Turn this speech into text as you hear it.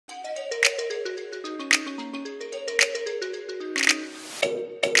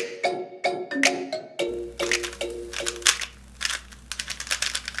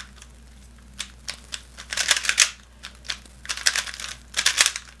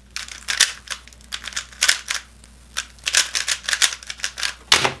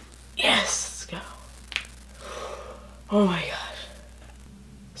Oh my gosh.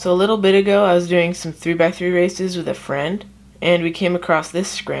 So a little bit ago I was doing some 3x3 races with a friend and we came across this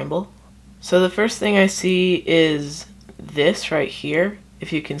scramble. So the first thing I see is this right here.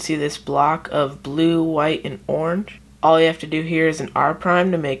 If you can see this block of blue, white, and orange. All you have to do here is an R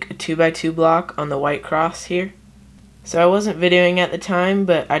prime to make a 2x2 block on the white cross here. So I wasn't videoing at the time,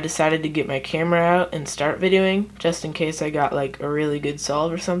 but I decided to get my camera out and start videoing just in case I got like a really good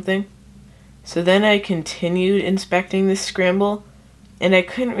solve or something. So then I continued inspecting this scramble and I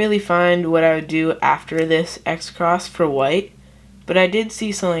couldn't really find what I would do after this X cross for white, but I did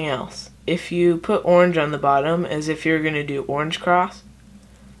see something else. If you put orange on the bottom as if you're going to do orange cross,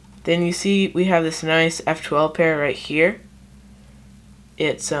 then you see we have this nice F12 pair right here.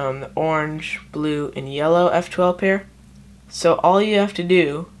 It's the orange, blue, and yellow F12 pair. So all you have to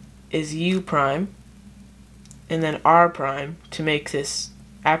do is U prime and then R prime to make this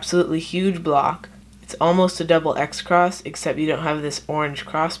absolutely huge block. It's almost a double X cross, except you don't have this orange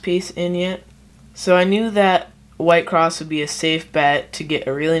cross piece in yet. So I knew that white cross would be a safe bet to get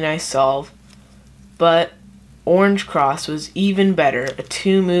a really nice solve, but orange cross was even better, a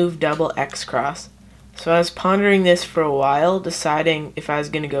 2-move double X cross. So I was pondering this for a while, deciding if I was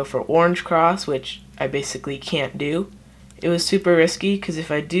going to go for orange cross, which I basically can't do. It was super risky because if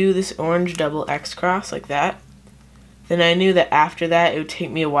I do this orange double X cross like that, then I knew that after that it would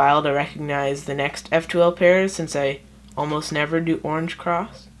take me a while to recognize the next F12 pair since I almost never do orange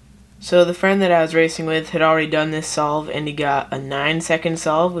cross. So the friend that I was racing with had already done this solve and he got a 9-second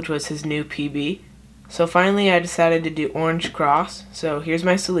solve, which was his new PB. So finally I decided to do orange cross. So here's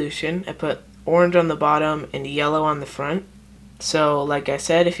my solution. I put orange on the bottom and yellow on the front. So like I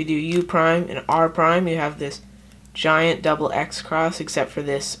said, if you do U prime and R prime, you have this giant double X cross except for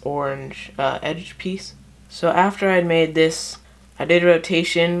this orange edge piece. So after I'd made this, I did a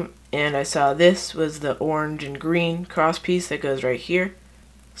rotation and I saw this was the orange and green cross piece that goes right here.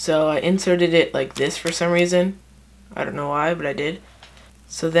 So I inserted it like this for some reason. I don't know why, but I did.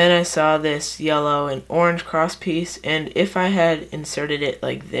 So then I saw this yellow and orange cross piece, and if I had inserted it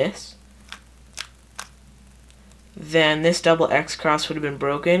like this, then this double X cross would have been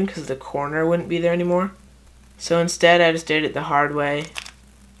broken because the corner wouldn't be there anymore. So instead I just did it the hard way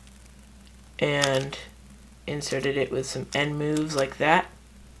and inserted it with some end moves like that.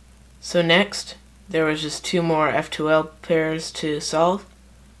 So next there was just 2 more F2L pairs to solve.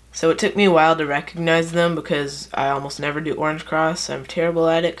 So it took me a while to recognize them because I almost never do orange cross. I'm terrible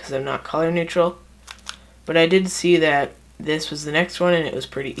at it because I'm not color neutral. But I did see that this was the next one and it was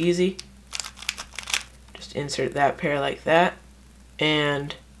pretty easy. Just insert that pair like that.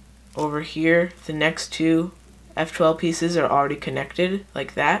 And over here, the next 2 F12 pieces are already connected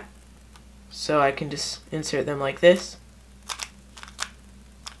like that. So I can just insert them like this.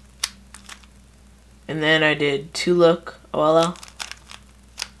 And then I did 2 look OLL.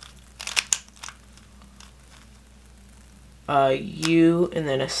 U and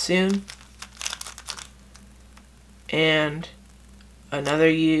then a soon. And another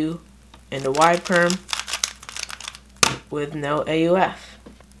U and a Y perm with no AUF.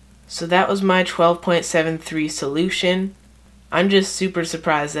 So that was my 12.73 solution. I'm just super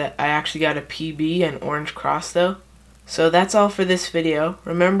surprised that I actually got a PB and orange cross though. So that's all for this video.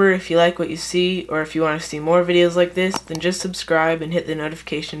 Remember, if you like what you see or if you want to see more videos like this, then just subscribe and hit the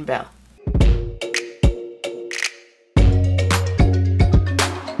notification bell.